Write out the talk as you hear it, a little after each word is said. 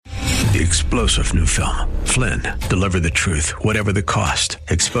The explosive new film, Flynn, deliver the truth, whatever the cost,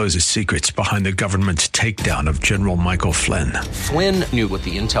 exposes secrets behind the government's takedown of General Michael Flynn. Flynn knew what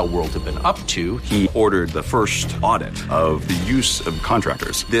the intel world had been up to. He ordered the first audit of the use of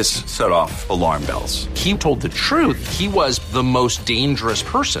contractors. This set off alarm bells. He told the truth. He was the most dangerous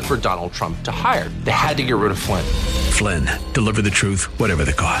person for Donald Trump to hire. They had to get rid of Flynn. Flynn, deliver the truth, whatever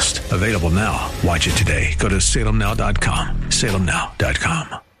the cost. Available now. Watch it today. Go to salemnow.com.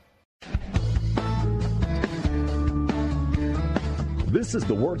 salemnow.com. This is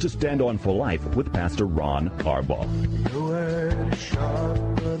the Word to Stand On for Life with Pastor Ron Arbaugh. The word is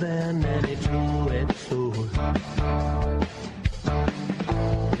sharper than any two-edged sword,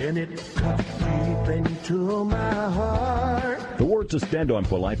 and it cuts deep into my heart. The Word to Stand On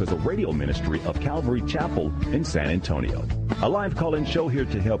for Life is a radio ministry of Calvary Chapel in San Antonio. A live call-in show here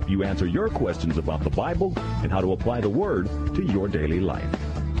to help you answer your questions about the Bible and how to apply the Word to your daily life.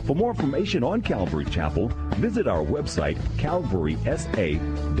 For more information on Calvary Chapel, visit our website,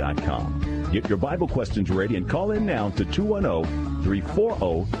 calvarysa.com. Get your Bible questions ready and call in now to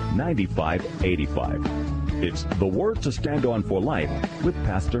 210-340-9585. It's The Word to Stand On for Life with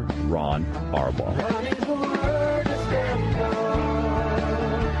Pastor Ron Arbaugh. God is the word to stand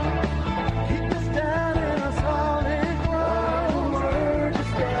on. Keep us down in a solid ground. Word to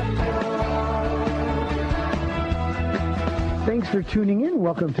stand on. Thanks for tuning in.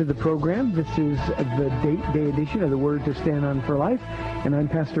 Welcome to the program. This is the day edition of the Word to Stand On for Life, and I'm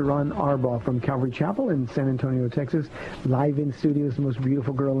Pastor Ron Arbaugh from Calvary Chapel in San Antonio, Texas. Live in studio is the most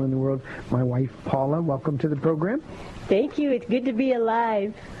beautiful girl in the world, my wife, Paula. Welcome to the program. Thank you. It's good to be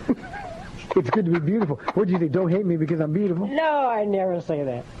alive. It's good to be beautiful. What do you think? Don't hate me because I'm beautiful? No, I never say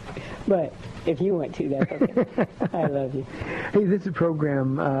that. But if you want to, that's okay. I love you. Hey, this is a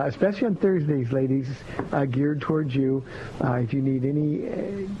program, especially on Thursdays, ladies, geared towards you. If you need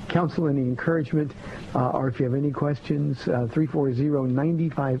any counsel, any encouragement, or if you have any questions,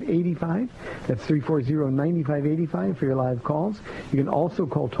 340-9585. That's 340-9585 for your live calls. You can also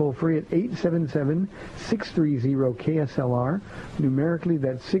call toll-free at 877-630-KSLR. Numerically,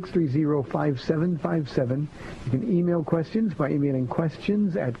 that's 630-5757. You can email questions by emailing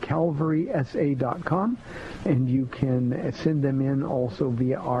questions at calvarysa.com, and you can send them in also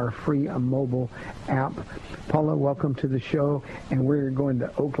via our free mobile app. Paula, welcome to the show, and we're going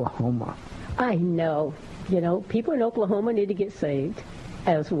to Oklahoma. I know. You know, people in Oklahoma need to get saved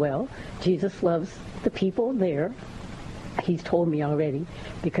as well. Jesus loves the people there. He's told me already,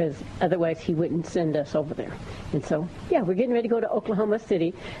 because otherwise he wouldn't send us over there. And so, yeah, we're getting ready to go to Oklahoma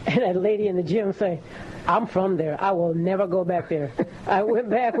City, and a lady in the gym say, I'm from there. I will never go back there. I went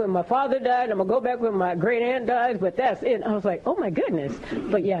back when my father died. I'm going to go back when my great aunt dies, but that's it. I was like, oh, my goodness.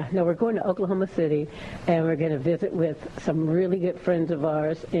 But, yeah, no, we're going to Oklahoma City, and we're going to visit with some really good friends of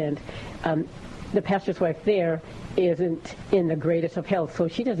ours. And the pastor's wife there isn't in the greatest of health, so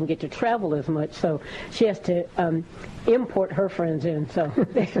she doesn't get to travel as much. So she has to import her friends in. So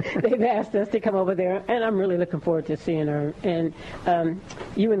they've asked us to come over there, and I'm really looking forward to seeing her. And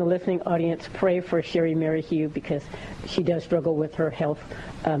you in the listening audience, pray for Sherry Mary Hugh, because she does struggle with her health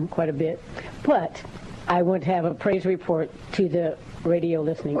quite a bit. But I want to have a praise report to the radio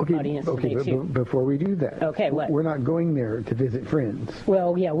listening audience today, too. Before we do that, what? We're not going there to visit friends.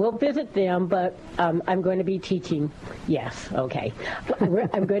 Well, yeah, we'll visit them, but I'm going to be teaching. Yes, okay.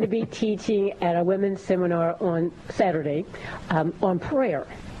 I'm going to be teaching at a women's seminar on Saturday on prayer.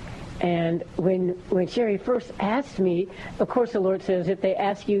 And when Sherry first asked me, of course the Lord says, if they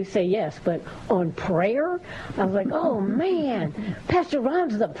ask you, say yes. But on prayer, I was like, oh, man, Pastor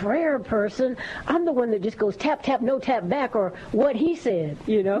Ron's the prayer person. I'm the one that just goes tap, tap, no tap back, or what he said,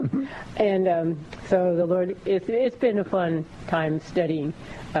 you know. And so the Lord, it's been a fun time studying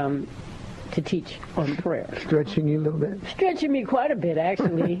to teach on prayer. Stretching you a little bit? Stretching me quite a bit,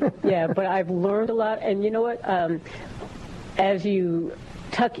 actually. Yeah, but I've learned a lot. And you know what? As you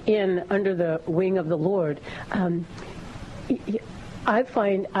tuck in under the wing of the Lord, I have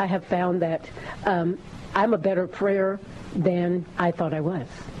found that I'm a better prayer than I thought I was.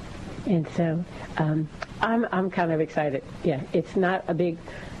 And so I'm kind of excited. Yeah, it's not a big,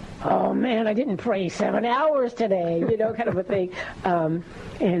 oh man, I didn't pray 7 hours today, you know, kind of a thing. And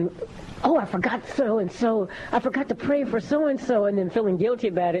oh, I forgot so-and-so. I forgot to pray for so-and-so, and then feeling guilty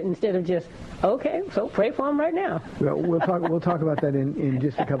about it instead of just, okay, so pray for them right now. Well, we'll talk about that in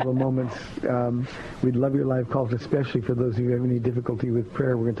just a couple of moments. We'd love your live calls, especially for those of you who have any difficulty with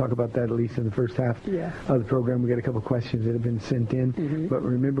prayer. We're going to talk about that at least in the first half of the program. We got a couple of questions that have been sent in. But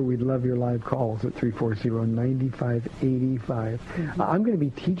remember, we'd love your live calls at 340-9585. I'm going to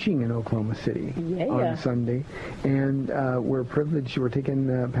be teaching in Oklahoma City on Sunday, and we're privileged. We're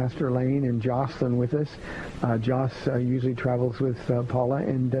taking Pastor Elaine and Jocelyn with us. Joss usually travels with Paula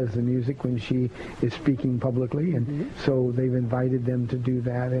and does the music when she is speaking publicly, and so they've invited them to do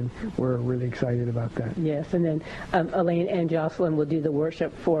that, and we're really excited about that. Yes, and then Elaine and Jocelyn will do the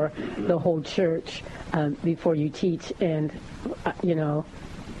worship for the whole church before you teach, and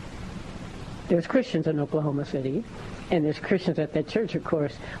there's Christians in Oklahoma City, and there's Christians at that church, of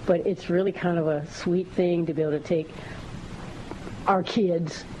course, but it's really kind of a sweet thing to be able to take our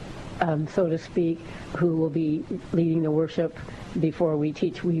kids, so to speak, who will be leading the worship before we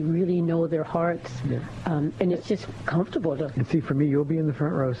teach. We really know their hearts, and it's just comfortable to... And see, for me, you'll be in the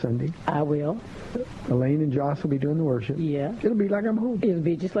front row Sunday. I will. Elaine and Joss will be doing the worship. Yeah. It'll be like I'm home. It'll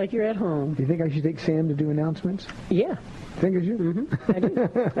be just like you're at home. Do you think I should take Sam to do announcements? Yeah. Think I should? I do.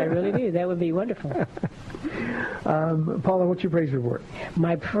 I really do. That would be wonderful. Paula, what's your praise report?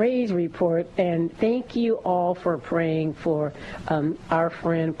 My praise report, and thank you all for praying for our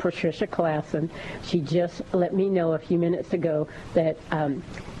friend Patricia Klassen. She just let me know a few minutes ago that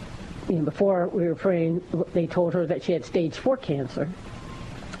before we were praying, they told her that she had stage 4 cancer.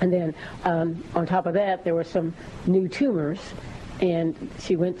 And then on top of that, there were some new tumors. And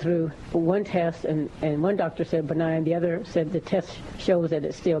she went through one test, and one doctor said benign. The other said the test shows that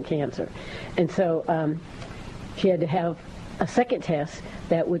it's still cancer. And so she had to have a second test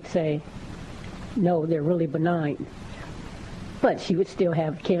that would say, no, they're really benign. But she would still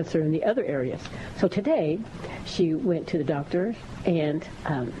have cancer in the other areas. So today, she went to the doctor, and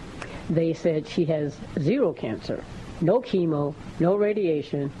they said she has 0 cancer, no chemo, no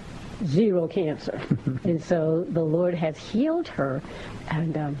radiation, 0 cancer. And so the Lord has healed her,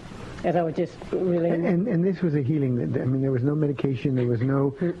 and as I was just really... And this was a healing. There was no medication, there was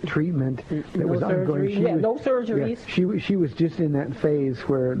no treatment that no was ongoing. no surgeries. Yeah, she was just in that phase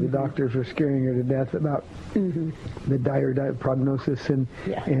where the doctors were scaring her to death about the dire prognosis, and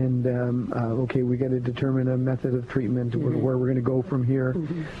okay, we got to determine a method of treatment, where we're going to go from here.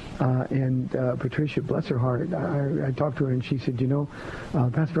 And Patricia, bless her heart, I talked to her, and she said,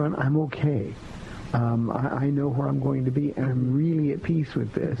 Pastor Ron, I'm okay. I know where I'm going to be, and I'm really at peace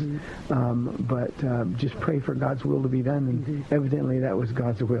with this. But just pray for God's will to be done, and evidently that was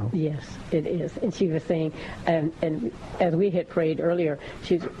God's will. Yes, it is. And she was saying, and as we had prayed earlier,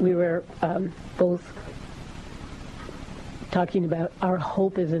 we were both talking about our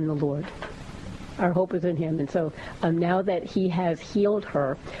hope is in the Lord. Our hope is in Him. And so now that He has healed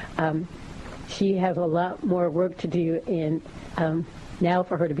her, she has a lot more work to do, and now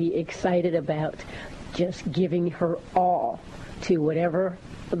for her to be excited about just giving her all to whatever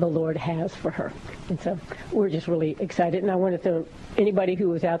the Lord has for her. And so we're just really excited. And I wanted to, anybody who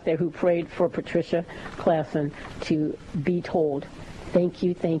was out there who prayed for Patricia Klassen, to be told, thank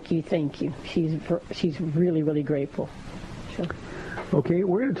you, thank you, thank you. She's really, really grateful. So. Okay,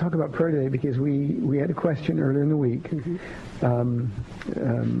 we're going to talk about prayer today because we had a question earlier in the week.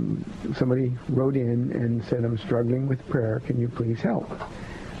 Somebody wrote in and said, I'm struggling with prayer. Can you please help?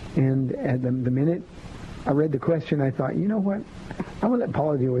 And at the minute I read the question, I thought, you know what? I'm going to let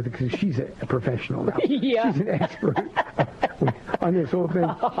Paula deal with it because she's a professional now. Yeah. She's an expert on this whole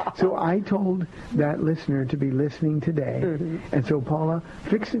thing. So I told that listener to be listening today. And so Paula,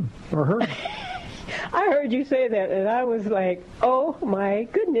 fix him or her. I heard you say that, and I was like, oh, my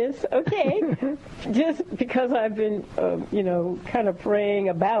goodness, okay. Just because I've been, kind of praying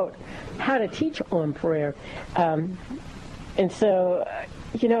about how to teach on prayer. And so,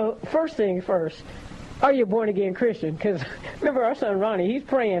 first thing first, are you a born-again Christian? Because remember our son Ronnie, he's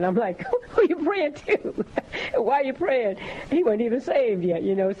praying. I'm like, who are you praying to? Why are you praying? He wasn't even saved yet,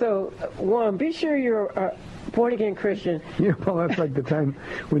 So, one, be sure you're a born-again Christian. Paul, that's like the time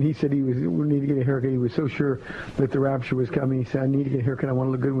when he said we need to get a haircut. He was so sure that the rapture was coming. He said, I need to get a haircut. I want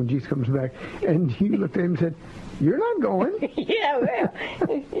to look good when Jesus comes back. And he looked at him and said, you're not going.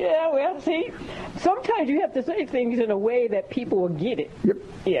 Well, see, sometimes you have to say things in a way that people will get it. Yep.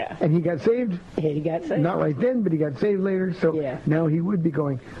 Yeah. And he got saved. Yeah, he got saved. Not right then, but he got saved later. So now he would be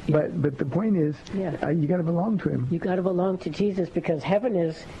going. Yeah. But the point is, you got to belong to Him. You got to belong to Jesus because heaven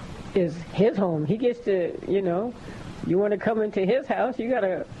is His home. He gets to, you want to come into his house, you got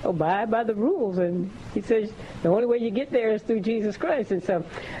to abide by the rules. And he says the only way you get there is through Jesus Christ. And so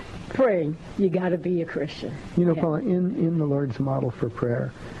praying, you got to be a Christian. You know, Paula, in the Lord's model for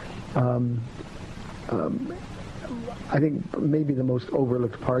prayer, I think maybe the most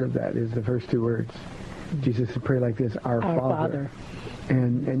overlooked part of that is the first two words. Jesus would pray like this, Our Father.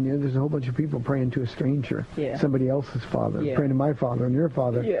 And you know, there's a whole bunch of people praying to a stranger, somebody else's father, praying to my father and your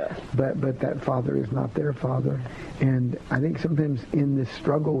father, but that father is not their father. And I think sometimes in this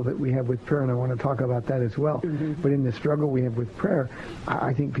struggle that we have with prayer, and I want to talk about that as well, but in the struggle we have with prayer,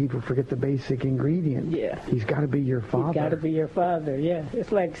 I think people forget the basic ingredient. He's got to be your father. He's got to be your father,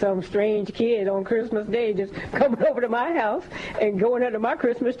 It's like some strange kid on Christmas Day just coming over to my house and going under my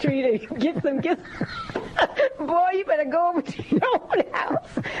Christmas tree to get some gifts. Boy, you better go over to your own house.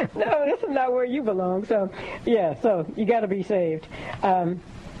 No, this is not where you belong. So, so you got to be saved. And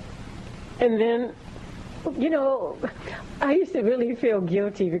then, you know, I used to really feel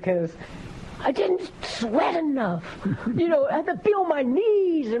guilty because I didn't sweat enough. You know, I had to be on my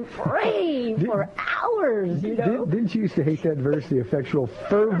knees and pray for hours, you know. Didn't you used to hate that verse, the effectual,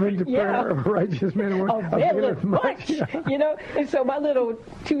 fervent prayer of a righteous man and woman? Availeth much. You know, and so my little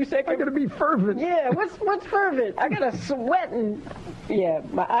 2 second... I got to be fervent. Yeah, what's fervent? I got to sweat and,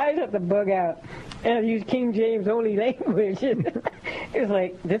 my eyes have to bug out. And I use King James only language. It's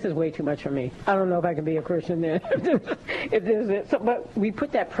like, this is way too much for me. I don't know if I can be a Christian then. If there's it. So, but we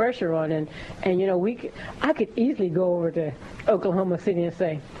put that pressure on, and you know, I could easily go over to Oklahoma City and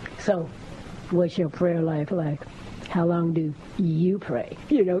say, so, what's your prayer life like? How long do you pray?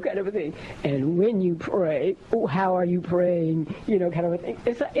 You know, kind of a thing. And when you pray, how are you praying? You know, kind of a thing.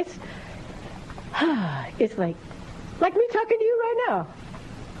 It's like me talking to you right now.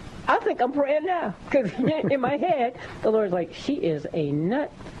 I think I'm praying now because in my head, the Lord's like, she is a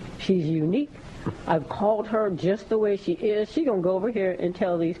nut. She's unique. I've called her just the way she is. She's going to go over here and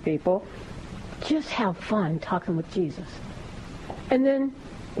tell these people, just have fun talking with Jesus. And then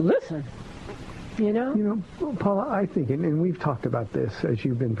listen, you know? You know, Paula, I think, and we've talked about this as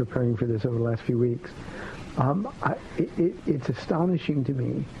you've been preparing for this over the last few weeks, it's astonishing to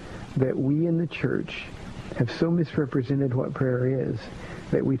me that we in the church have so misrepresented what prayer is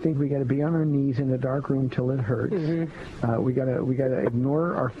that we think we got to be on our knees in a dark room till it hurts. We got to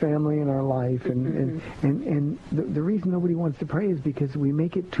ignore our family and our life, and the reason nobody wants to pray is because we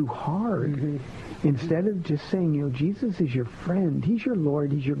make it too hard. Instead of just saying, you know, Jesus is your friend, he's your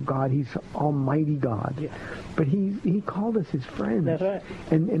Lord, he's your God, he's Almighty God, but he called us his friends. That's right.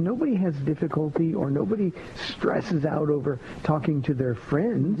 And nobody has difficulty or nobody stresses out over talking to their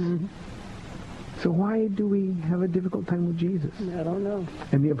friends. So why do we have a difficult time with Jesus? I don't know.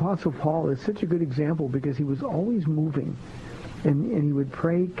 And the Apostle Paul is such a good example because he was always moving. And he would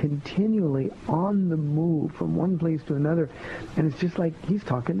pray continually on the move from one place to another. And it's just like he's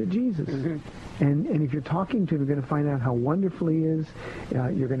talking to Jesus. And if you're talking to him, you're going to find out how wonderful he is.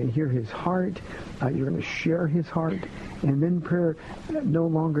 You're going to hear his heart. You're going to share his heart. And then prayer no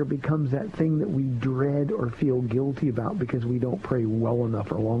longer becomes that thing that we dread or feel guilty about because we don't pray well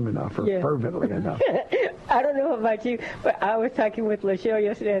enough or long enough or fervently enough. I don't know about you, but I was talking with Lachelle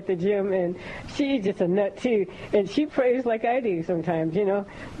yesterday at the gym, and she's just a nut, too. And she prays like I do sometimes, you know.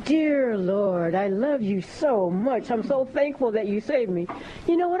 Dear Lord, I love you so much. I'm so thankful that you saved me.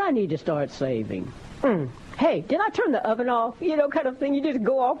 You know what? I need to start saving. Hey, did I turn the oven off? You know, kind of thing. You just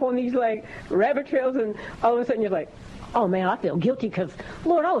go off on these, like, rabbit trails, and all of a sudden you're like, oh, man, I feel guilty because,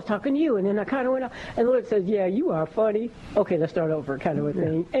 Lord, I was talking to you, and then I kind of went off. And the Lord says, yeah, you are funny. Okay, let's start over, kind of a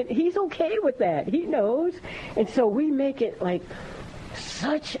thing. And he's okay with that. He knows. And so we make it, like,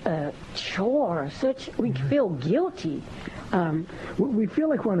 such a chore. We feel guilty. We feel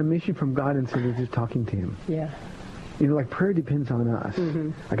like we're on a mission from God instead of just talking to him. Yeah. You know, like prayer depends on us.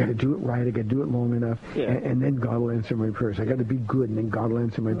 I got to do it right. I got to do it long enough. And then God will answer my prayers. I got to be good, and then God will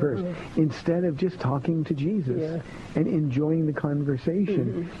answer my prayers. Instead of just talking to Jesus and enjoying the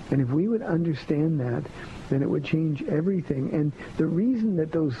conversation. And if we would understand that, then it would change everything. And the reason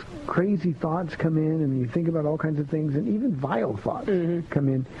that those crazy thoughts come in, and you think about all kinds of things, and even vile thoughts come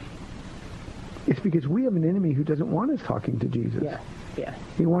in, it's because we have an enemy who doesn't want us talking to Jesus.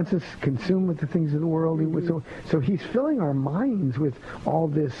 He wants us consumed with the things of the world. So he's filling our minds with all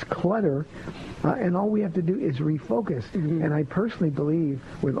this clutter, and all we have to do is refocus. And I personally believe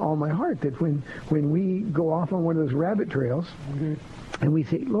with all my heart that when we go off on one of those rabbit trails, and we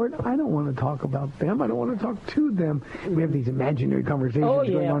say, Lord, I don't want to talk about them. I don't want to talk to them. We have these imaginary conversations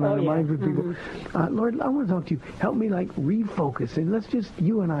going on in our minds with people. Lord, I want to talk to you. Help me, like, refocus, and let's just,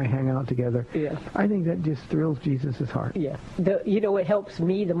 you and I hang out together. I think that just thrills Jesus' heart. You know what? what helps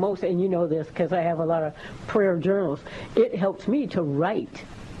me the most, and you know this because I have a lot of prayer journals, it helps me to write.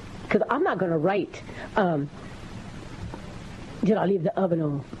 Because I'm not going to write, did I leave the oven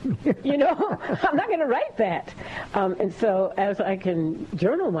on? You know, I'm not going to write that. And so as I can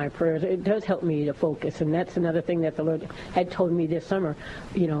journal my prayers, it does help me to focus. And that's another thing that the Lord had told me this summer,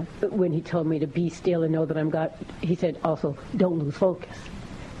 you know, when he told me to be still and know that I'm God. He said also, don't lose focus.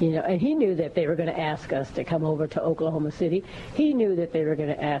 You know, and he knew that they were going to ask us to come over to Oklahoma City. He knew that they were going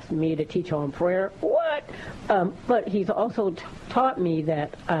to ask me to teach on prayer. What? But he's also taught me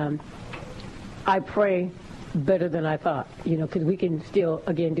that I pray better than I thought, you know, because we can still,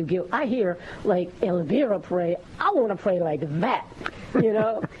 again, do guilt. I hear, like, Elvira pray. I want to pray like that, you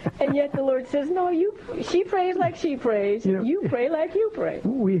know. And yet the Lord says, no, she prays like she prays. You know, you pray like you pray.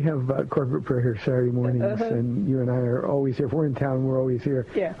 We have corporate prayer here Saturday mornings, and you and I are always here. If we're in town, we're always here.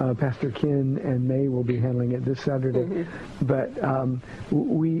 Yeah. Pastor Ken and May will be handling it this Saturday. But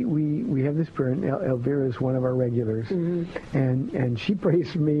we have this prayer, and Elvira is one of our regulars. And she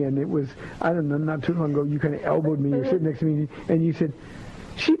prays for me, and it was, I don't know, not too long ago, you kind of elbowed me, you're sitting next to me, and you said,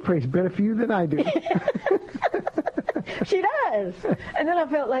 she prays better for you than I do. She does. And then I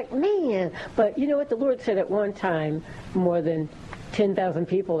felt like, man. But you know what? The Lord said at one time, more than 10,000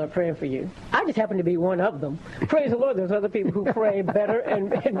 people are praying for you. I just happen to be one of them. Praise the Lord. There's other people who pray better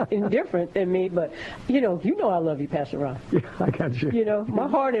and different than me. But, you know I love you, Pastor Ron. Yeah, I got you. You know, my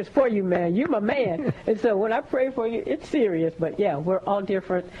heart is for you, man. You're my man. And so when I pray for you, it's serious. But, yeah, we're all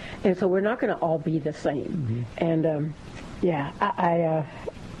different. And so we're not going to all be the same. And, yeah, I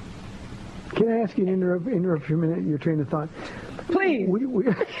can I ask you to interrupt for a minute, your train of thought? Please.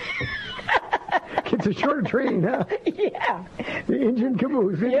 It's a short train, huh? Yeah. The engine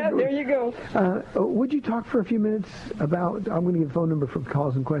caboose. Yeah, there you go. Would you talk for a few minutes about, I'm going to give a phone number for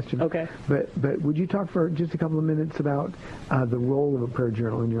calls and questions. Okay. But would you talk for just a couple of minutes about the role of a prayer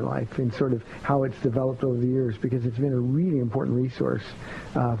journal in your life and sort of how it's developed over the years? Because it's been a really important resource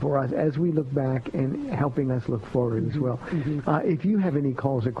for us as we look back and helping us look forward as well. If you have any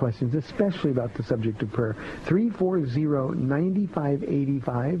calls or questions, especially about the subject of prayer,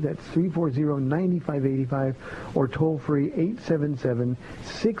 340-9585. That's 340-9585, or toll free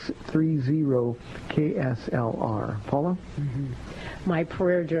 877-630-KSLR. Paula? My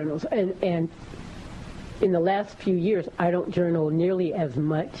prayer journals, and in the last few years, I don't journal nearly as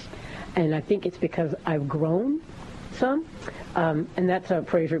much, and I think it's because I've grown some, and that's a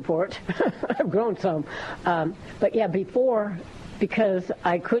praise report. I've grown some, but yeah, before, because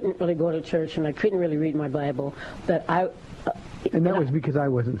I couldn't really go to church and I couldn't really read my Bible, and that was because I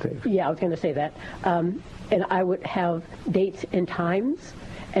wasn't saved. Yeah, I was going to say that. And I would have dates and times,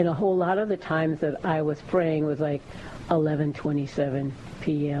 and a whole lot of the times that I was praying was like 11:27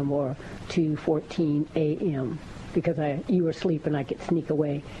 p.m. or 2:14 a.m. because you were asleep and I could sneak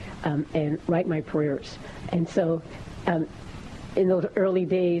away and write my prayers. And so in those early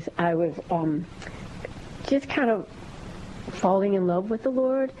days, I was just kind of falling in love with the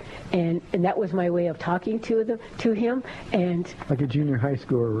Lord, and that was my way of talking to him. And like a junior high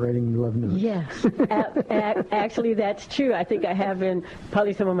schooler writing love notes. Yes, actually that's true. I think I have in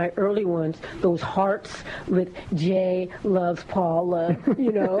probably some of my early ones those hearts with J loves Paula,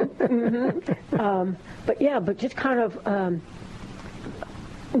 you know. But just kind of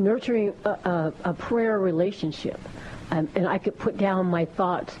nurturing a prayer relationship, and I could put down my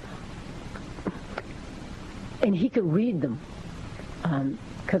thoughts. And he could read them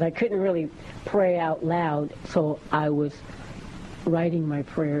because I couldn't really pray out loud, so I was writing my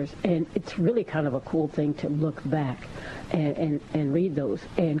prayers. And it's really kind of a cool thing to look back and read those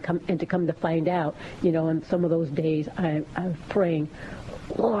and to come to find out, you know, on some of those days I was praying,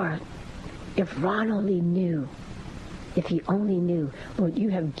 Lord, if Ron only knew, if he only knew, Lord, you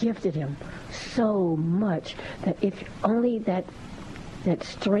have gifted him so much that if only that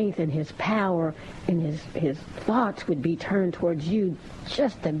strength and his power and his thoughts would be turned towards you,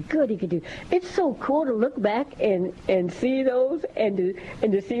 just the good he could do. It's so cool to look back and see those and to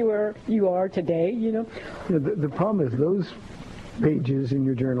see where you are today, you know. Yeah, the problem is those pages in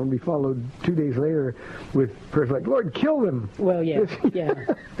your journal be followed 2 days later with prayers like, Lord, kill them. Well, yeah.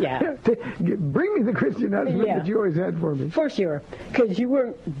 Bring me the Christian husband that you always had for me. For sure, because you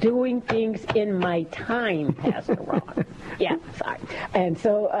weren't doing things in my time, Pastor Ron. Yeah, sorry. And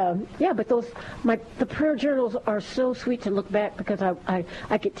so, but the prayer journals are so sweet to look back because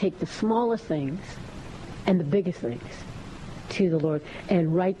I could take the smallest things and the biggest things to the Lord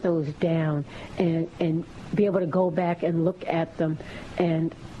and write those down and be able to go back and look at them,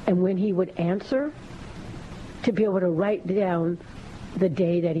 and when he would answer, to be able to write down the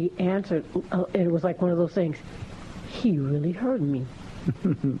day that he answered. And it was like one of those things, he really heard me.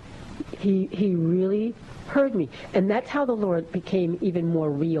 He really heard me. And that's how the Lord became even more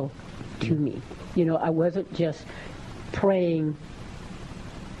real to me. You know, I wasn't just praying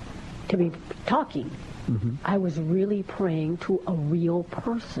to be talking. Mm-hmm. I was really praying to a real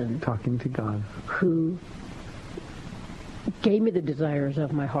person. Talking to God. Who gave me the desires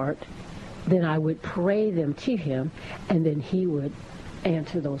of my heart. Then I would pray them to him, and then he would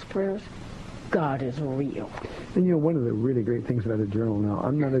answer those prayers. God is real. And you know, one of the really great things about a journal now,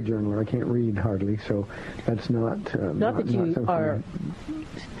 I'm not a journaler. I can't read hardly, so that's not that you are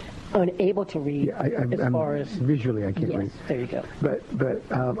unable to read. Yeah, I'm far as visually, I can't read. Yes, there you go. But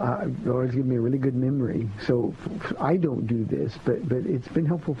the Lord's given me a really good memory. So I don't do this, but it's been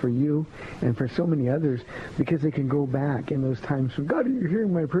helpful for you and for so many others because they can go back in those times when, God, you're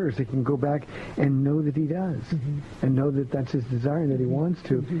hearing my prayers. They can go back and know that he does, and know that that's his desire and that he wants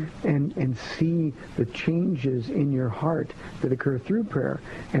to, and see the changes in your heart that occur through prayer.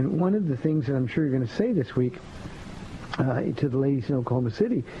 And one of the things that I'm sure you're going to say this week to the ladies in Oklahoma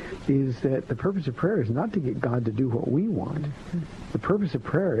City is that the purpose of prayer is not to get God to do what we want. The purpose of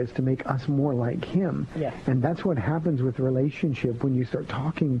prayer is to make us more like him. Yeah. And that's what happens with relationship when you start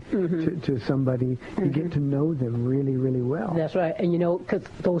talking to somebody. You get to know them really, really well. That's right. And, you know, because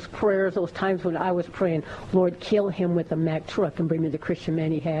those prayers, those times when I was praying, Lord, kill him with a Mack truck and bring me the Christian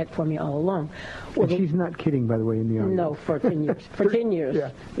man he had for me all along. Well, and she's not kidding, by the way, in the audience. No, for 10 years. For 10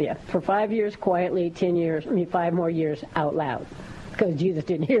 years. Yeah. For 5 years, quietly, 10 years, 5 more years out loud. Because Jesus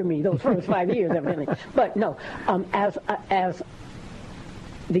didn't hear me those first 5 years, evidently. But no, as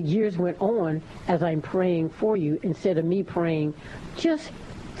the years went on, as I'm praying for you, instead of me praying, just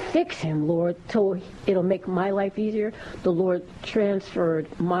fix him, Lord, so it'll make my life easier, the Lord transformed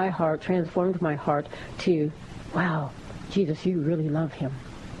my heart to, wow, Jesus, you really love him.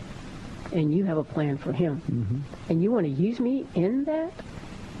 And you have a plan for him. And you want to use me in that?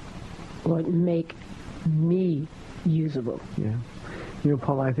 Lord, make me usable. Yeah. You know,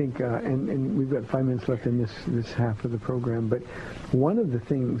 Paul, I think, and we've got 5 minutes left in this half of the program, but one of the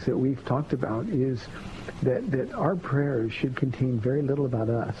things that we've talked about is that our prayers should contain very little about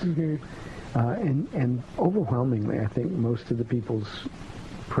us. And overwhelmingly, I think most of the people's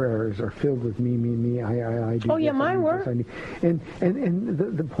prayers are filled with me, I do. Oh, yeah, mine were. And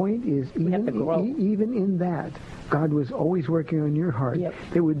the point is, even in that, God was always working on your heart. Yep.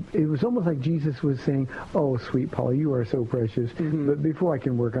 It was almost like Jesus was saying, oh, sweet Paul, you are so precious. But before I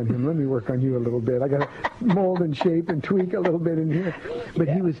can work on him, let me work on you a little bit. I got to mold and shape and tweak a little bit in here. But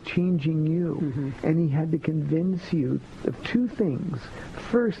he was changing you. And he had to convince you of 2 things.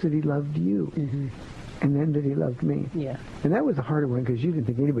 First, that he loved you. And then that he loved me. Yeah. And that was a harder one because you didn't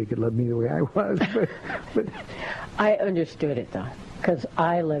think anybody could love me the way I was. But I understood it, though, because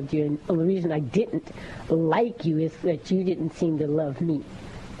I loved you. And the reason I didn't like you is that you didn't seem to love me.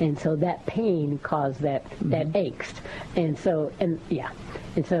 And so that pain caused that angst. And so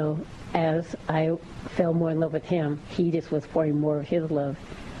as I fell more in love with him, he just was pouring more of his love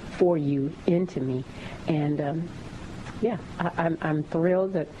for you into me. And, I'm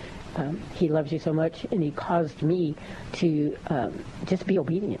thrilled that he loves you so much, and he caused me to just be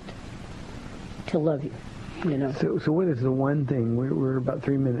obedient, to love you, you know. So what is the one thing, we're about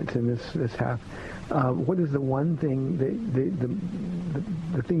 3 minutes in this half, what is the one thing,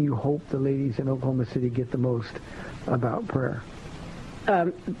 the thing you hope the ladies in Oklahoma City get the most about prayer?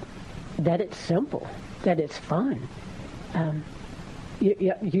 That it's simple, that it's fun.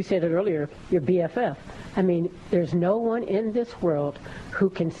 You said it earlier, your BFF. I mean, there's no one in this world who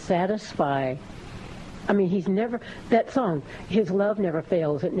can satisfy. I mean, he's never, that song, his love never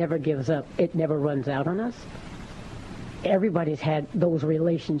fails, it never gives up, it never runs out on us. Everybody's had those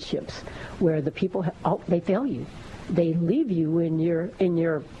relationships where the people, they fail you. They leave you in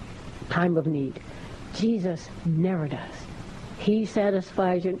your time of need. Jesus never does. He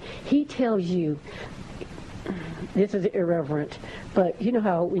satisfies you. He tells you, this is irreverent, but you know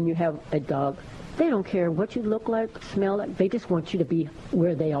how when you have a dog, they don't care what you look like, smell like. They just want you to be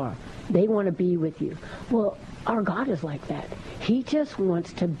where they are. They want to be with you. Well, our God is like that. He just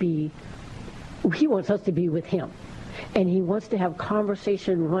wants to be, he wants us to be with him. And he wants to have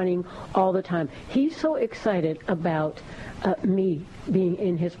conversation running all the time. He's so excited about me being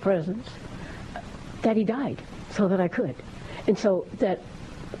in his presence that he died so that I could. And so that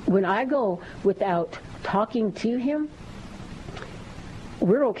when I go without talking to him,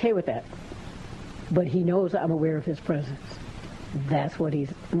 we're okay with that. But he knows I'm aware of his presence. That's what he's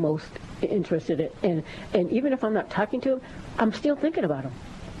most interested in. And even if I'm not talking to him, I'm still thinking about him.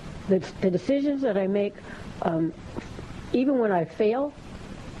 The decisions that I make, even when I fail,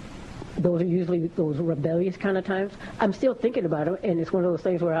 those are usually those rebellious kind of times. I'm still thinking about it, and it's one of those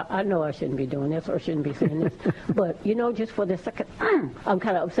things where I know I shouldn't be doing this or shouldn't be saying this. But, just for the second, I'm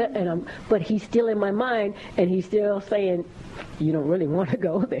kind of upset, but he's still in my mind, and he's still saying, you don't really want to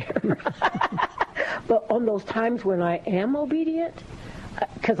go there. But on those times when I am obedient,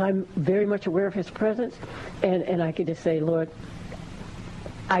 because I'm very much aware of his presence, and I could just say, Lord,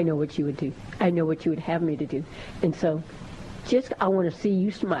 I know what you would do. I know what you would have me to do. And so I want to see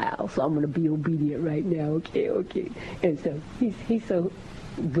you smile, so I'm going to be obedient right now. Okay. And so he's so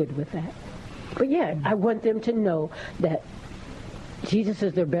good with that. But yeah, I want them to know that Jesus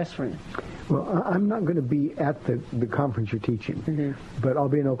is their best friend. Well, I'm not going to be at the conference you're teaching, but I'll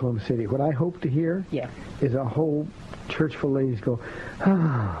be in Oklahoma City. What I hope to hear is a whole church full of ladies go,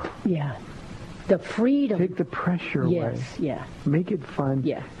 yeah. The freedom. Take the pressure away. Yes, yeah. Make it fun.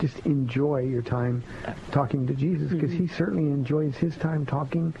 Yeah. Just enjoy your time talking to Jesus, because he certainly enjoys his time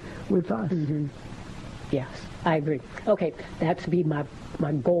talking with us. Yes, I agree. Okay, that's be my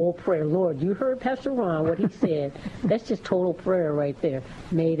goal prayer. Lord, you heard Pastor Ron, what he said. That's just total prayer right there.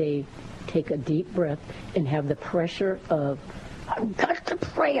 May they take a deep breath and have the pressure of, I've got to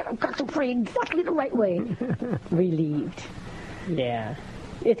pray exactly the right way, relieved. Yeah.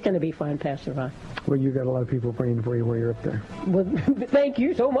 It's going to be fun, Pastor Ron. Well, you got a lot of people praying for you while you're up there. Well, thank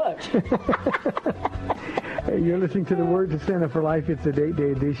you so much. You're listening to The Word to Stand Up for Life. It's a date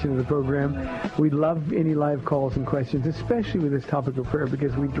day edition of the program. We love any live calls and questions, especially with this topic of prayer,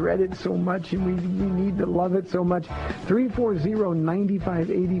 because we dread it so much and we need to love it so much.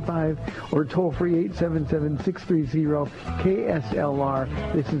 340-9585 or toll free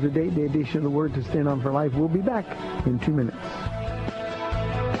 877-630-KSLR. This is the date day edition of The Word to Stand On for Life. We'll be back in 2 minutes.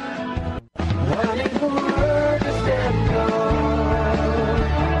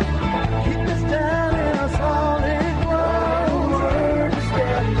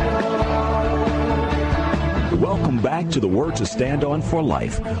 Welcome back to the Word to Stand On for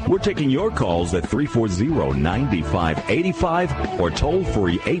Life. We're taking your calls at 340-9585 or toll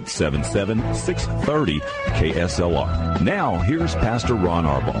free 877-630-KSLR. Now, here's Pastor Ron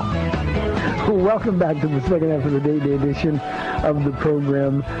Arbaugh. Welcome back to the second half of the Day edition of the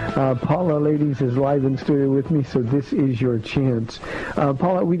program. Paula, ladies, is live in studio with me, so this is your chance.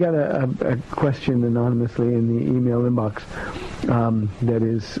 Paula, we got a question anonymously in the email inbox that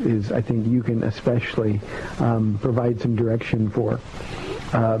is I think you can especially provide some direction for.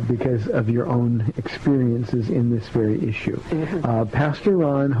 Because of your own experiences in this very issue. Pastor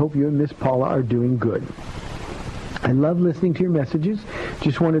Ron, hope you and Miss Paula are doing good. I love listening to your messages.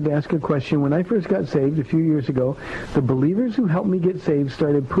 Just wanted to ask a question. When I first got saved a few years ago, the believers who helped me get saved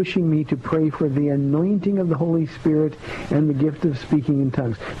started pushing me to pray for the anointing of the Holy Spirit and the gift of speaking in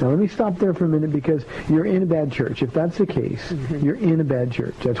tongues. Now, let me stop there for a minute, because you're in a bad church. If that's the case, you're in a bad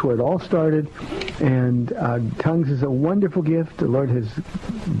church. That's where it all started. And tongues is a wonderful gift. The Lord has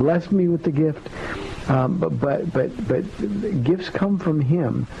blessed me with the gift. But gifts come from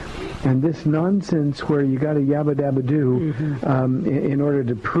Him. And this nonsense where you got to yabba dabba do in order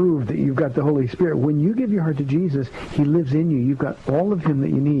to prove that you've got the Holy Spirit. When you give your heart to Jesus, He lives in you. You've got all of Him that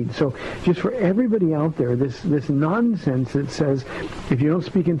you need. So just for everybody out there, this nonsense that says if you don't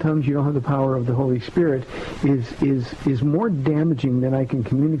speak in tongues, you don't have the power of the Holy Spirit is more damaging than I can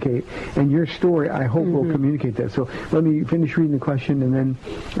communicate. And your story, I hope, will communicate that. So let me finish reading the question, and then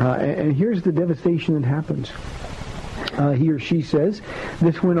and here's the devastation that happens. He or she says,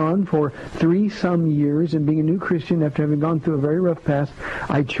 this went on for 3-some years, and being a new Christian after having gone through a very rough past,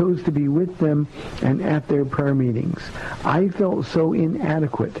 I chose to be with them and at their prayer meetings. I felt so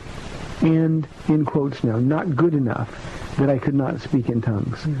inadequate and, in quotes now, not good enough that I could not speak in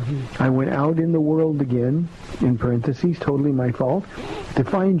tongues. I went out in the world again, in parentheses, totally my fault, to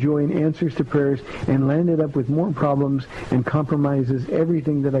find joy and answers to prayers, and landed up with more problems and compromises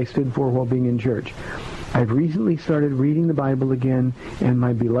everything that I stood for while being in church. I've recently started reading the Bible again, and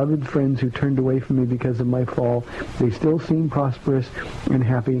my beloved friends who turned away from me because of my fall, they still seem prosperous and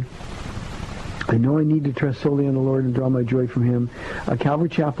happy. I know I need to trust solely on the Lord and draw my joy from Him. Calvary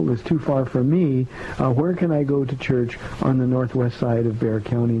Chapel is too far from me. Where can I go to church on the northwest side of Bexar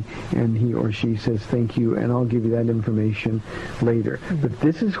County? And he or she says, thank you, and I'll give you that information later. But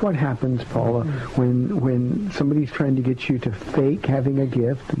this is what happens, Paula, when somebody's trying to get you to fake having a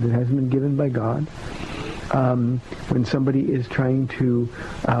gift that hasn't been given by God. When somebody is trying to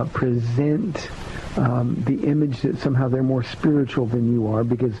present the image that somehow they're more spiritual than you are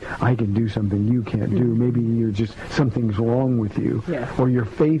because I can do something you can't do. Maybe you're just, something's wrong with you, or your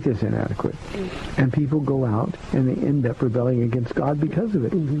faith is inadequate. And people go out and they end up rebelling against God because of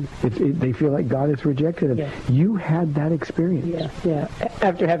it. They feel like God has rejected them. You had that experience.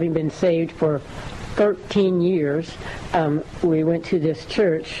 After having been saved for 13 years, we went to this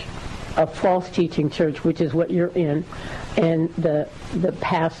church, a false teaching church, which is what you're in, and the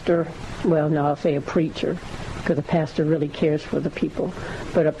pastor, well, no, I'll say a preacher, because a pastor really cares for the people,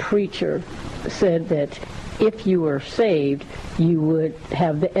 but a preacher said that if you were saved, you would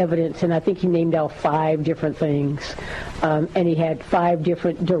have the evidence, and I think he named out 5 different things, and he had 5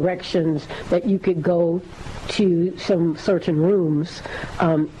 different directions that you could go to some certain rooms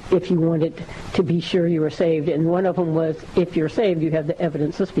if you wanted to be sure you were saved. And one of them was, if you're saved, you have the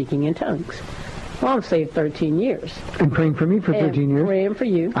evidence of speaking in tongues. Well, I'm saved 13 years. And praying for me for 13 years. Praying for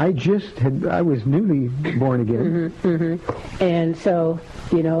you. I was newly born again. And so,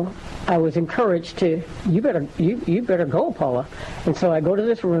 I was encouraged to, you better go, Paula. And so I go to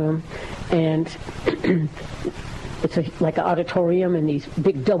this room, and it's like an auditorium, and these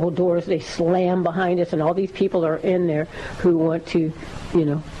big double doors, they slam behind us, and all these people are in there who want to,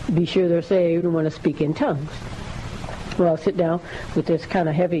 be sure they're saved and want to speak in tongues. Well, I sit down with this kind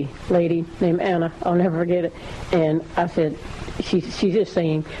of heavy lady named Anna. I'll never forget it. And I said, she's just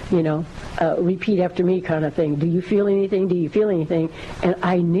saying, repeat after me kind of thing. Do you feel anything? Do you feel anything? And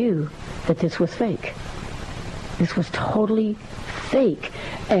I knew that this was fake. This was totally fake.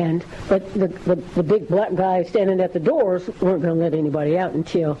 But the big black guys standing at the doors weren't going to let anybody out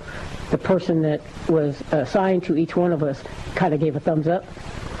until the person that was assigned to each one of us kind of gave a thumbs up.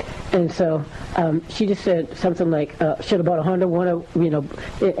 And so she just said something like, should have bought a Honda,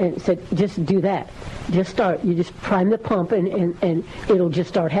 and said, just do that. Just start. You just prime the pump, and it'll just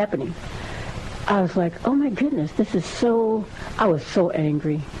start happening. I was like, oh, my goodness, I was so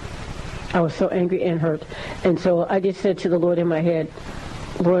angry. I was so angry and hurt. And so I just said to the Lord in my head,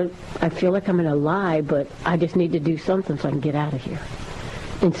 Lord, I feel like I'm in a lie, but I just need to do something so I can get out of here.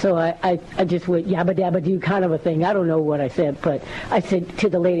 And so I just went yabba dabba do kind of a thing. I don't know what I said, but I said to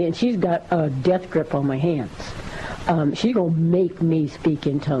the lady, and she's got a death grip on my hands. She's going to make me speak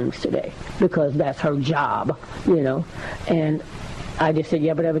in tongues today because that's her job, And I just said,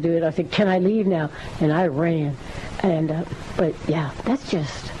 yabba dabba do it. I said, can I leave now? And I ran. But yeah, that's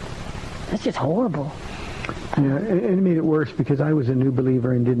just horrible. Yeah, and it made it worse because I was a new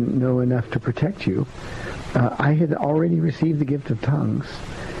believer and didn't know enough to protect you. I had already received the gift of tongues,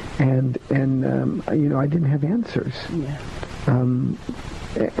 and I didn't have answers. Yeah.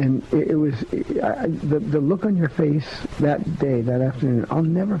 And it was the look on your face that day, that afternoon, I'll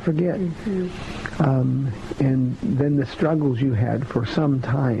never forget. And then the struggles you had for some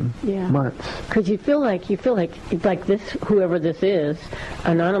time, months. Because you feel like this, whoever this is,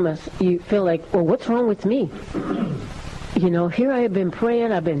 anonymous. You feel like, well, what's wrong with me? Here I have been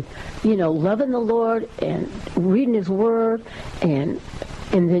praying. I've been, loving the Lord and reading His Word, and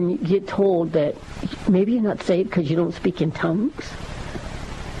then you get told that maybe you're not saved because you don't speak in tongues.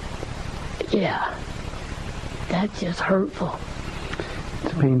 Yeah, that's just hurtful.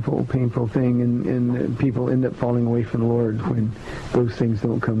 It's a painful thing, and people end up falling away from the Lord when those things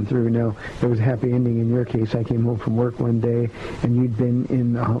don't come through. Now, there was a happy ending in your case. I came home from work one day, and you'd been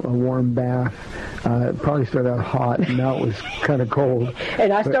in a warm bath. It probably started out hot, and now it was kind of cold.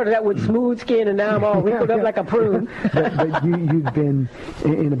 And I started out with smooth skin, and now I'm all wrinkled up like a prune. but you'd been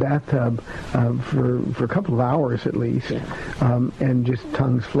in a bathtub for a couple of hours at least, and just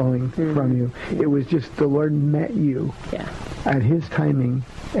tongues flowing from you. It was just the Lord met you at His timing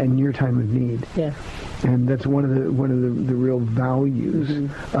and your time of need. Yeah. And that's one of the real values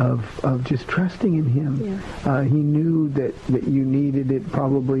of just trusting in Him. Yeah. He knew that you needed it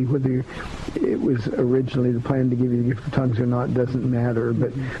probably, whether it was originally the plan to give you the gift of tongues or not doesn't matter.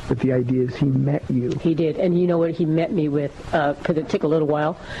 But the idea is He met you. He did, and you know what He met me with? Because it took a little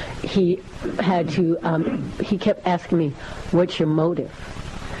while. He had to. He kept asking me, "What's your motive?"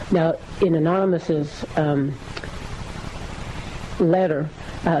 Now, in Anonymous's letter,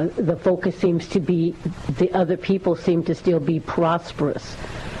 the focus seems to be the other people seem to still be prosperous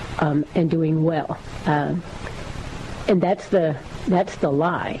and doing well, and that's the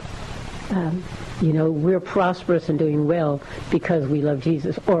lie. We're prosperous and doing well because we love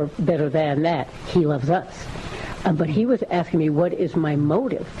Jesus, or better than that, He loves us. But he was asking me, what is my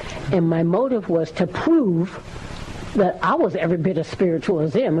motive? And my motive was to prove that I was every bit as spiritual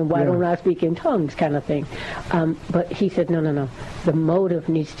as him, and why don't I speak in tongues kind of thing. But he said, no. The motive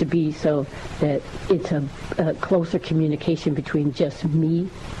needs to be so that it's a closer communication between just me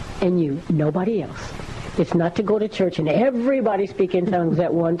and you, nobody else. It's not to go to church and everybody speak in tongues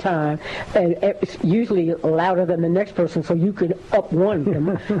at one time, and it's usually louder than the next person, so you can up one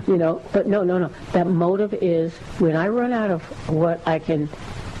them, But no. That motive is when I run out of what I can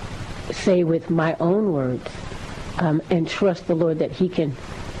say with my own words, and trust the Lord that He can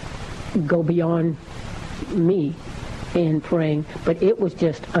go beyond me in praying. But it was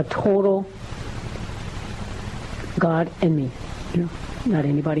just a total God and me. Yeah. Not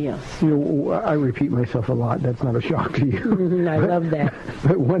anybody else. I repeat myself a lot. That's not a shock to you. I love that.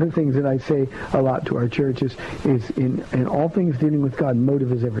 But one of the things that I say a lot to our church is in all things dealing with God,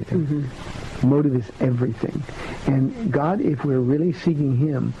 motive is everything. Mm-hmm. Motive is everything. And God, if we're really seeking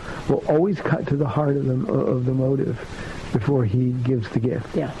Him, will always cut to the heart of the motive before He gives the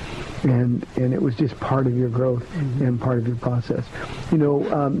gift. Yeah. And it was just part of your growth and part of your process.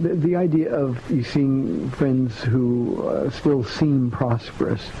 The idea of you seeing friends who still seem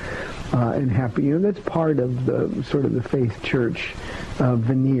prosperous and happy, that's part of the sort of the faith church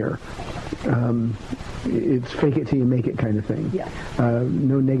veneer. It's fake it till you make it kind of thing. Yeah.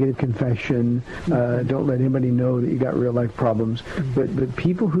 No negative confession. Don't let anybody know that you got real life problems. But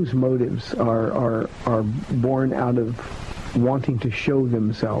people whose motives are born out of wanting to show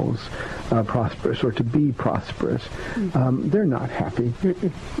themselves prosperous or to be prosperous, they're not happy.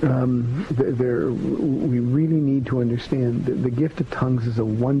 We really need to understand that the gift of tongues is a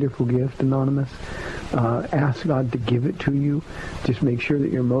wonderful gift, Anonymous. Ask God to give it to you. Just make sure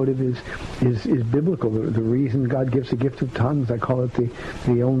that your motive is biblical. The reason God gives the gift of tongues, I call it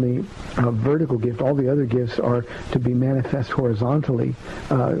the only vertical gift. All the other gifts are to be manifest horizontally.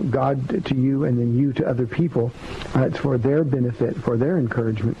 God to you and then you to other people. It's for their benefit, for their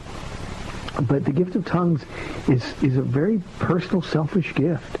encouragement. But the gift of tongues is a very personal, selfish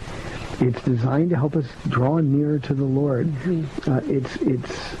gift. It's designed to help us draw nearer to the Lord.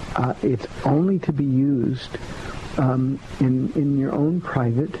 Mm-hmm. It's only to be used in your own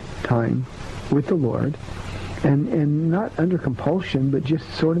private time with the Lord, and not under compulsion, but just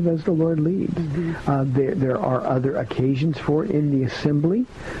sort of as the Lord leads. Mm-hmm. There are other occasions for it in the assembly,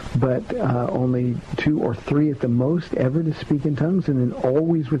 but only 2 or 3 at the most ever to speak in tongues, and then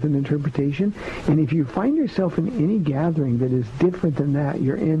always with an interpretation. And if you find yourself in any gathering that is different than that,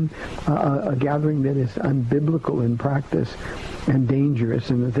 you're in a gathering that is unbiblical in practice and dangerous.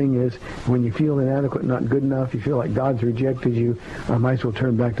 And the thing is, when you feel inadequate, not good enough, you feel like God's rejected you, I might as well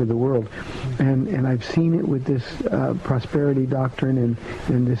turn back to the world. And I've seen it with this prosperity doctrine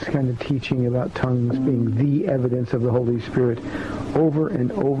and this kind of teaching about tongues being the evidence of the Holy Spirit over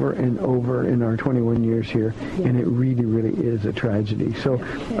and over and over in our 21 years here, and it really, really is a tragedy. So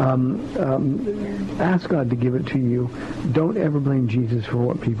ask God to give it to you. Don't ever blame Jesus for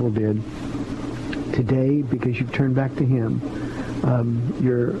what people did. Today, because you've turned back to Him,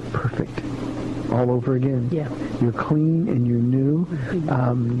 you're perfect all over again. Yeah. You're clean and you're new.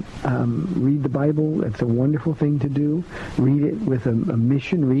 Read the Bible. That's a wonderful thing to do. Read it with a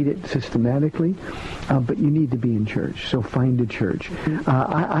mission. Read it systematically. But you need to be in church. So find a church.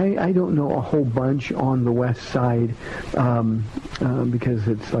 I don't know a whole bunch on the west side because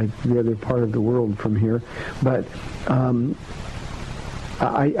it's like the other part of the world from here. But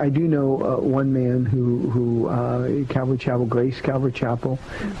I do know one man who Calvary Chapel, Grace Calvary Chapel.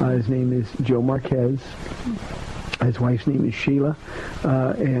 His name is Joe Marquez. His wife's name is Sheila,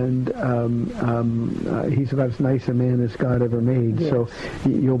 and he's about as nice a man as God ever made. Yes. So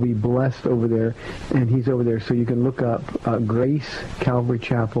you'll be blessed over there, and he's over there. So you can look up Grace Calvary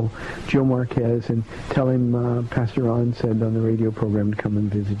Chapel, Joe Marquez, and tell him Pastor Ron said on the radio program to come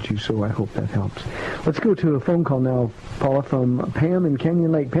and visit you. So I hope that helps. Let's go to a phone call now, Paula, from Pam in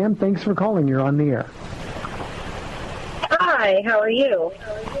Canyon Lake. Pam, thanks for calling. You're on the air. Hi, how are you?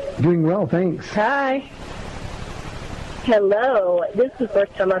 Doing well, thanks. Hi. Hello. This is the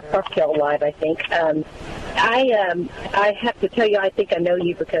first time I've talked to you live, I think. I have to tell you, I think I know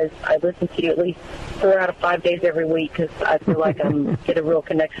you because I listen to you at least 4 out of 5 days every week because I feel like I'm get a real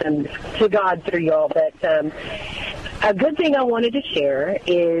connection to God through y'all. But a good thing I wanted to share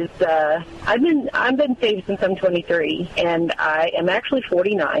is I've been saved since I'm 23, and I am actually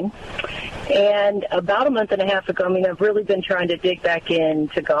 49. And about a month and a half ago, I've really been trying to dig back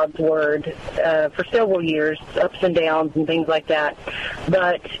into God's Word for several years, ups and downs and things like that.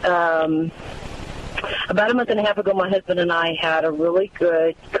 But about a month and a half ago, my husband and I had a really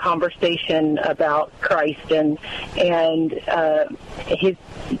good conversation about Christ and his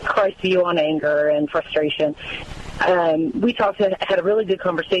Christ view on anger and frustration. We had a really good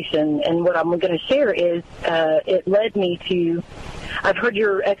conversation, and what I'm going to share is it led me to I've heard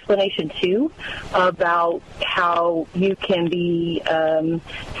your explanation too about how you can be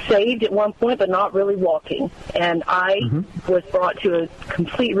saved at one point but not really walking. And I was brought to a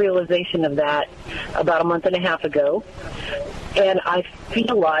complete realization of that about a month and a half ago. And I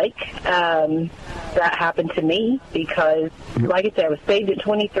feel like that happened to me because, like I said, I was saved at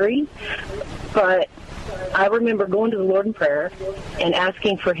 23, but I remember going to the Lord in prayer and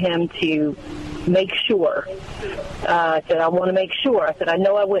asking for him to make sure. I said, I want to make sure. I said, I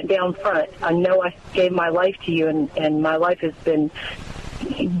know I went down front. I know I gave my life to you, and my life has been,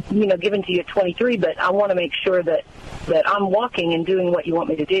 given to you at 23, but I want to make sure that I'm walking and doing what you want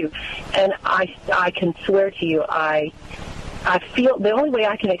me to do. And I can swear to you, I feel the only way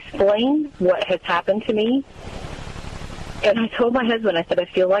I can explain what has happened to me, and I told my husband, I said, I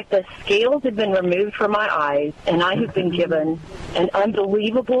feel like the scales have been removed from my eyes, and I have been given an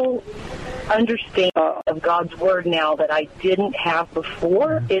unbelievable understanding of God's Word now that I didn't have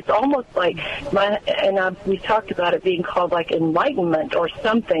before. It's almost like we've talked about it being called like enlightenment or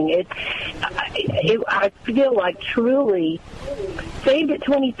something. I feel like truly saved at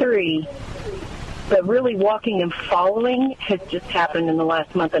 23, but really walking and following has just happened in the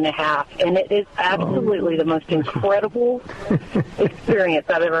last month and a half, and it is absolutely the most incredible experience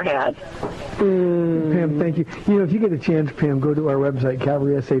I've ever had. Pam, thank you. If you get a chance, Pam, go to our website,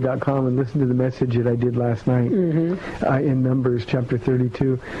 calvarysa.com, and listen to the message that I did last night in Numbers chapter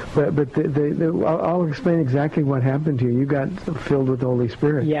 32. But I'll explain exactly what happened to you. You got filled with the Holy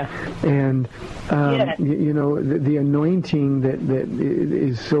Spirit. Yeah. And, the anointing that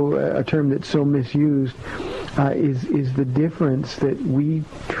is so a term that's so misused is the difference that we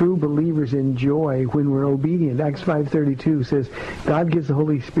true believers enjoy when we're obedient. Acts 5:32 says, God gives the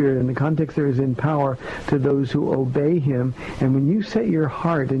Holy Spirit, and the context there is in power, to those who obey him. And when you set your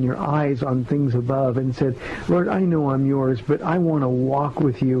heart and your eyes on things above and said, Lord, I know I'm yours, but I want to walk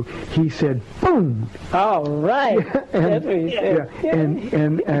with you, he said, boom! All right. That's what he said. Yeah. And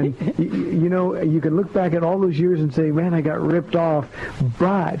you can look back at all those years and say, man, I got ripped off.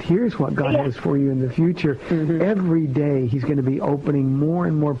 But here's what God has for you in the future. Every day he's going to be opening more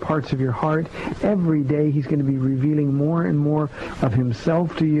and more parts of your heart. Every day he's going to be revealing more and more of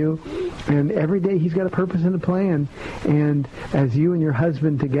himself to you. And every day he's got a purpose and a plan. And as you and your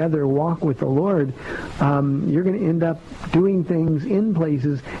husband together walk with the Lord, you're going to end up doing things in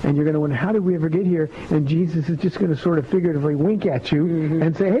places, and you're going to wonder, how did we ever get here? And Jesus is just going to sort of figuratively wink at you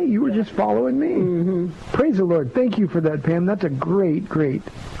and say, hey, you were just following me. Praise the Lord. Thank you for that, Pam. That's a great story.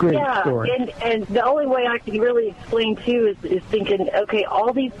 And the only way I can really explain, too, is thinking, okay,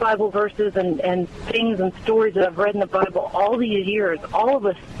 all these Bible verses and things and stories that I've read in the Bible all these years, all of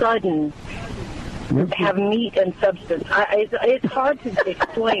a sudden have meat and substance. It's hard to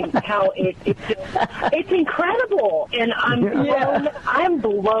explain how it's incredible, and I'm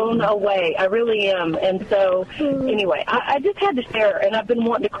blown away. I really am. And so, anyway, I just had to share, and I've been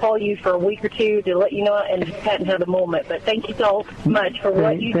wanting to call you for a week or two to let you know, and just hadn't had a moment. But thank you so much for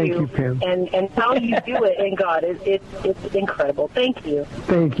what you do, Pam. and how you do it in God. It's incredible. Thank you.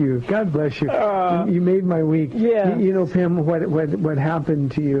 Thank you. God bless you. You made my week. Yeah. Pam, what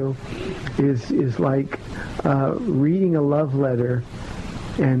happened to you is like reading a love letter,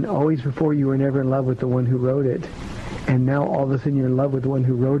 and always before you were never in love with the one who wrote it, and now all of a sudden you're in love with the one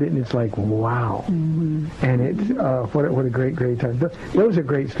who wrote it, and it's like, wow. And it's what a great time. Those are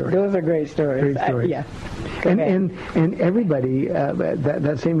great stories. Those are great stories. Great stories. Yeah. And everybody,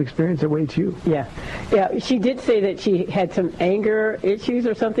 that same experience awaits you. Yeah. She did say that she had some anger issues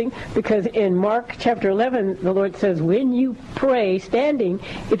or something, because in Mark chapter 11, the Lord says, when you pray standing,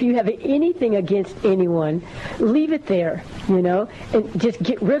 if you have anything against anyone, leave it there, and just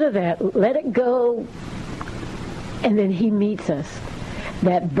get rid of that. Let it go. And then he meets us.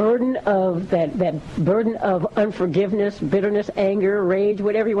 That burden of unforgiveness, bitterness, anger, rage,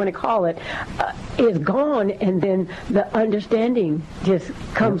 whatever you want to call it, is gone, and then the understanding just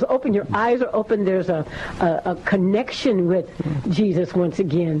comes open. Your eyes are open. There's a connection with Jesus once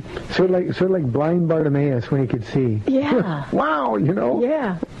again. Sort of like blind Bartimaeus when he could see. Yeah. Wow.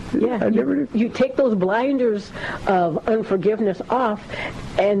 Yeah. Yeah. You take those blinders of unforgiveness off,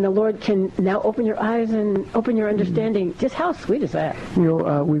 and the Lord can now open your eyes and open your understanding. Just how sweet is that?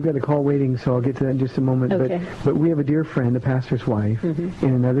 We've got a call waiting, so I'll get to that in just a moment. Okay. But we have a dear friend, a pastor's wife, in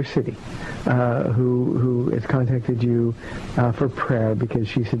another city, who has contacted you for prayer because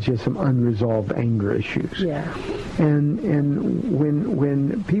she said she has some unresolved anger issues. Yeah. And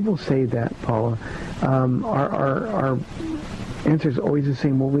when people say that, Paula, our answer is always the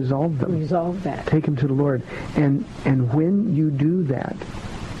same. We'll resolve them. Resolve that. Take them to the Lord. And when you do that,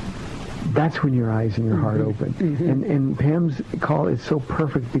 that's when your eyes and your heart open. And Pam's call is so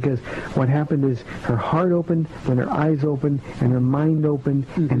perfect because what happened is her heart opened, then her eyes opened, and her mind opened,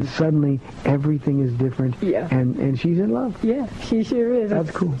 and suddenly everything is different. Yeah. And she's in love. Yeah, she sure is. That's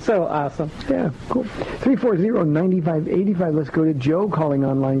cool. So awesome. Yeah, cool. 340-9585. Let's go to Joe calling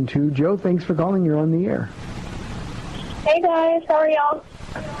on line 2. Joe, thanks for calling. You're on the air. Hey guys, how are y'all?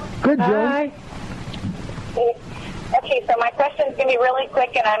 Good, Joe. Hi. Okay, so my question is going to be really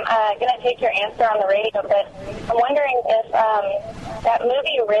quick, and I'm going to take your answer on the radio, but I'm wondering if that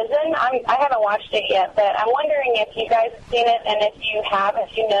movie Risen, I haven't watched it yet, but I'm wondering if you guys have seen it, and if you have,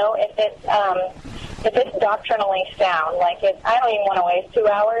 if you know, if it's doctrinally sound. Like, I don't even want to waste 2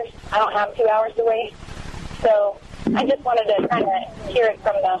 hours. I don't have 2 hours to waste. So I just wanted to kind of hear it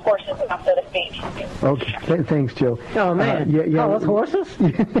from the horse's mouth, so to speak. Okay, thanks, Joe. Oh, man. Those horses?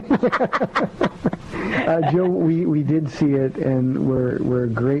 Joe, we did see it, and we're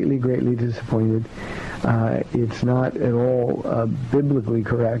greatly, greatly disappointed. It's not at all biblically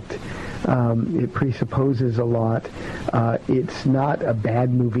correct. It presupposes a lot. It's not a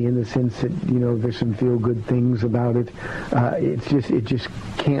bad movie in the sense that, there's some feel-good things about it. It just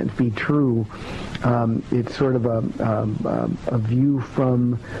can't be true. It's sort of a view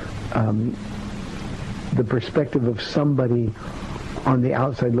from the perspective of somebody on the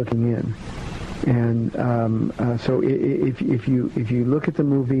outside looking in. And so if you look at the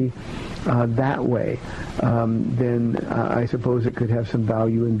movie that way, then I suppose it could have some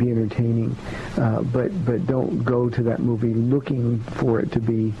value and be entertaining. But don't go to that movie looking for it to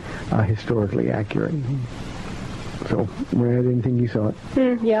be historically accurate. So, Maria, I didn't think you saw it.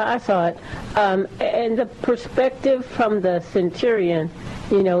 Yeah, I saw it. And the perspective from the centurion,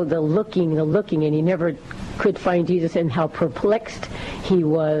 the looking, and he never could find Jesus, and how perplexed he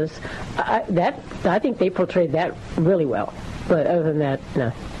was. I think they portrayed that really well. But other than that,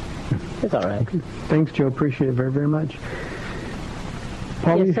 no. It's all right. Okay. Thanks, Joe. Appreciate it very, very much.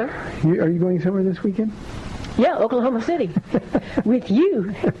 Paul, yes, sir? Are you going somewhere this weekend? Yeah, Oklahoma City. With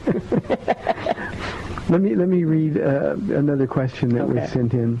you. Let me read another question that was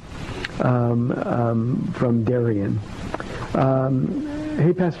sent in from Darian.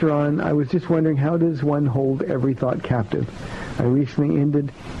 Hey, Pastor Ron, I was just wondering, how does one hold every thought captive? I recently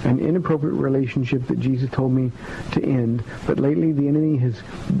ended an inappropriate relationship that Jesus told me to end, but lately the enemy has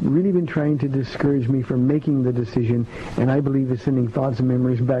really been trying to discourage me from making the decision, and I believe is sending thoughts and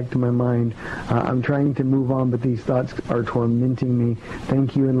memories back to my mind. I'm trying to move on, but these thoughts are tormenting me.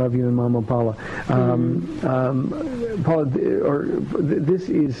 Thank you and love you, and Mama Paula. Paula, this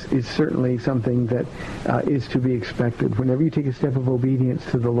is certainly something that is to be expected. Whenever you take a step of obedience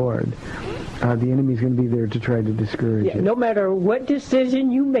to the Lord, the enemy's going to be there to try to discourage you. No matter what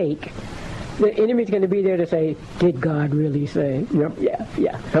decision you make, the enemy's going to be there to say, did God really say? Yep.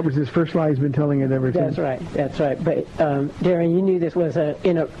 Yeah. That was his first lie. He's been telling it ever since. That's right. But, Darren, you knew this was an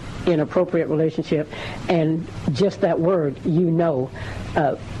inappropriate relationship, and just that word,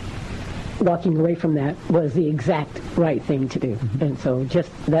 walking away from that was the exact right thing to do. Mm-hmm. And so just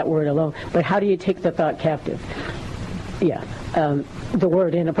that word alone. But how do you take the thought captive? Yeah. The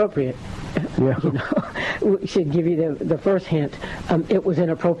word inappropriate. Yeah. Should give you the first hint. It was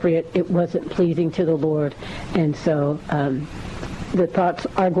inappropriate. It wasn't pleasing to the Lord. And so the thoughts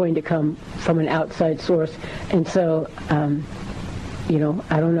are going to come from an outside source. And so, I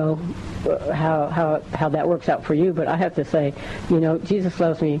don't know how that works out for you, but I have to say, Jesus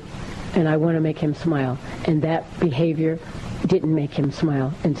loves me, and I want to make him smile. And that behavior didn't make him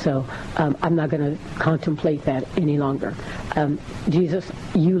smile, and so I'm not going to contemplate that any longer. Jesus,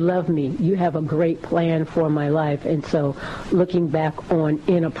 you love me. You have a great plan for my life, and so looking back on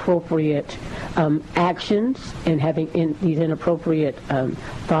inappropriate actions and having these inappropriate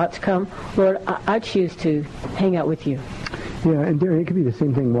thoughts come, Lord, I choose to hang out with you. Yeah, and Darren, it could be the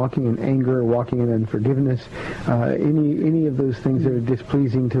same thing, walking in anger, walking in unforgiveness, any of those things that are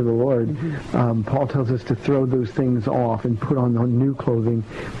displeasing to the Lord. Mm-hmm. Paul tells us to throw those things off and put on the new clothing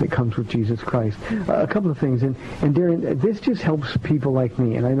that comes with Jesus Christ. A couple of things, and Darren, this just helps people like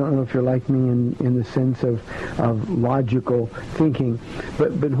me, and I don't know if you're like me in the sense of logical thinking,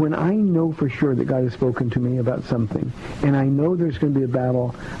 but when I know for sure that God has spoken to me about something, and I know there's going to be a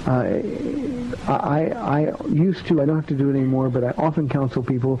battle, I used to, I don't have to do it anymore, but I often counsel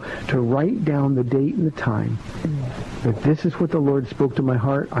people to write down the date and the time But this is what the Lord spoke to my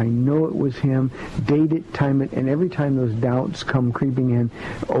heart. I know it was him. Date it, time it, and every time those doubts come creeping in,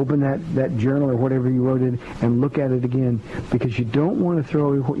 open that journal or whatever you wrote in and look at it again, because you don't want to throw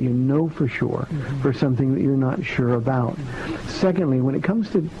away what you know for sure for something that you're not sure about. Secondly, when it comes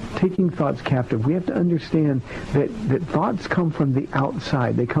to taking thoughts captive, we have to understand that thoughts come from the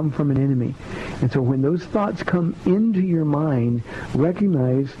outside. They come from an enemy. And so when those thoughts come into your mind,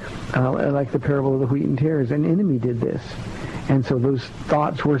 recognize, like the parable of the wheat and tares, an enemy did this. And so those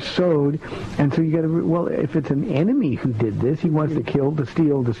thoughts were sowed. And so you got to, well, if it's an enemy who did this, he wants to kill, to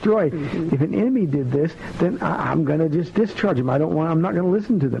steal, destroy. If an enemy did this, then I'm going to just discharge him. I'm not going to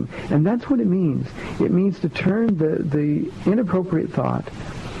listen to them. And that's what it means. It means to turn the inappropriate thought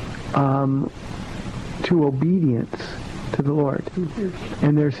to obedience to the Lord.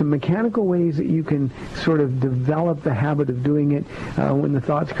 And there's some mechanical ways that you can sort of develop the habit of doing it. When the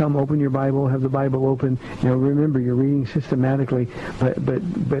thoughts come, open your Bible, have the Bible open. Remember, you're reading systematically,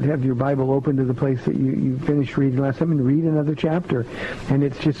 but have your Bible open to the place that you finished reading last time and read another chapter. And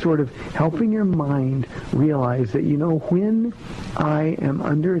it's just sort of helping your mind realize that, when I am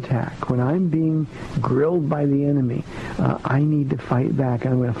under attack, when I'm being grilled by the enemy, I need to fight back,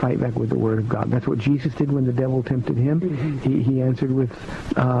 and I'm going to fight back with the Word of God. That's what Jesus did when the devil tempted him. He answered with,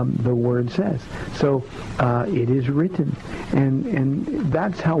 the Word says. So it is written. And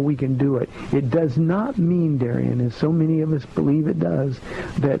that's how we can do it. It does not mean, Darian, as so many of us believe it does,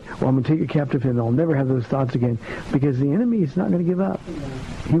 that, I'm going to take you captive and I'll never have those thoughts again. Because the enemy is not going to give up.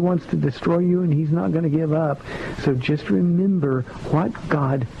 He wants to destroy you, and he's not going to give up. So just remember what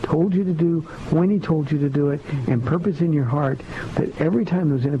God told you to do, when he told you to do it, and purpose in your heart that every time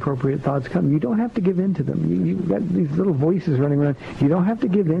those inappropriate thoughts come, you don't have to give in to them. You've got these little voices running around. You don't have to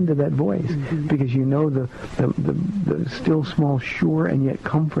give in to that voice, because you know the still small, sure, and yet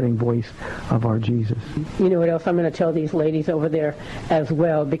comforting voice of our Jesus. You know what else I'm going to tell these ladies over there as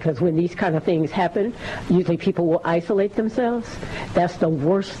well, because when these kind of things happen, usually people will isolate themselves. That's the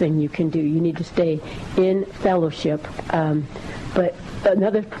worst thing you can do. You need to stay in fellowship. But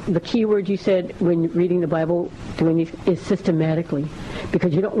the key word you said when reading the Bible, doing these, is systematically,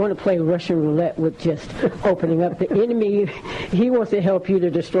 because you don't want to play Russian roulette with just opening up. The enemy, he wants to help you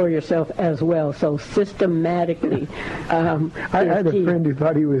to destroy yourself as well. So systematically, I had a friend who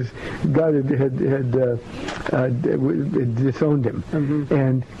thought God had disowned him,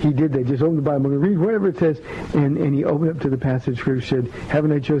 and he did. They just opened the Bible and read whatever it says, and he opened up to the passage where it said,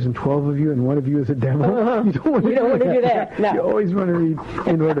 "Haven't I chosen 12 of you, and one of you is a devil?" You don't want to do that. No. You always want to read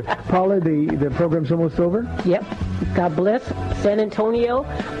in order. Paula, the program's almost over. Yep. God bless San Antonio.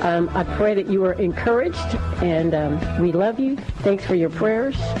 I pray that you are encouraged, and we love you. Thanks for your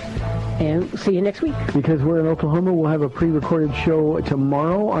prayers, and see you next week. Because we're in Oklahoma, we'll have a pre-recorded show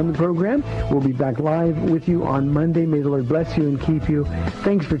tomorrow on the program. We'll be back live with you on Monday. May the Lord bless you and keep you.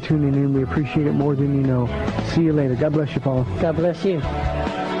 Thanks for tuning in. We appreciate it more than you know. See you later. God bless you, Paula. God bless you.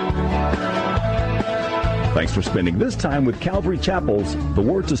 Thanks for spending this time with Calvary Chapel's The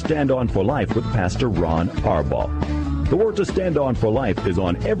Word to Stand On for Life with Pastor Ron Arbaugh. The Word to Stand On for Life is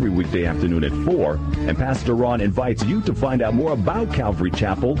on every weekday afternoon at 4, and Pastor Ron invites you to find out more about Calvary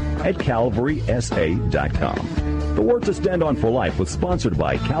Chapel at calvarysa.com. The Word to Stand On for Life was sponsored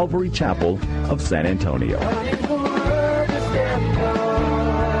by Calvary Chapel of San Antonio.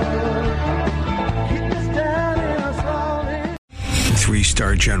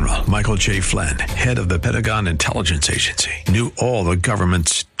 3-star General Michael J. Flynn, head of the Pentagon Intelligence Agency, knew all the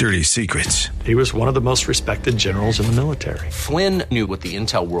government's dirty secrets. He was one of the most respected generals in the military. Flynn knew what the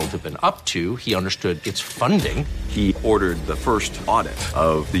intel world had been up to. He understood its funding. He ordered the first audit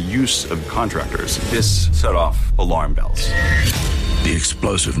of the use of contractors. This set off alarm bells. The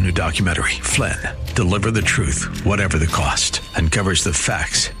explosive new documentary, Flynn, Deliver the Truth, Whatever the Cost, uncovers the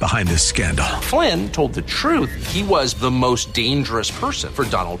facts behind this scandal. Flynn told the truth. He was the most dangerous person for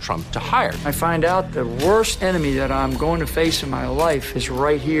Donald Trump to hire. I find out the worst enemy that I'm going to face in my life is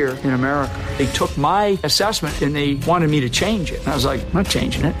right here in America. They took my assessment and they wanted me to change it. And I was like, I'm not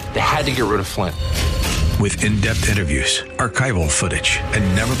changing it. They had to get rid of Flynn. With in-depth interviews, archival footage,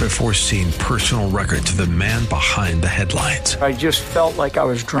 and never-before-seen personal records of the man behind the headlines. I just felt like I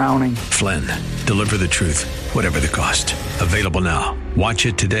was drowning. Flynn, Deliver the Truth, Whatever the Cost. Available now. Watch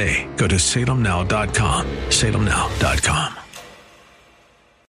it today. Go to salemnow.com. salemnow.com.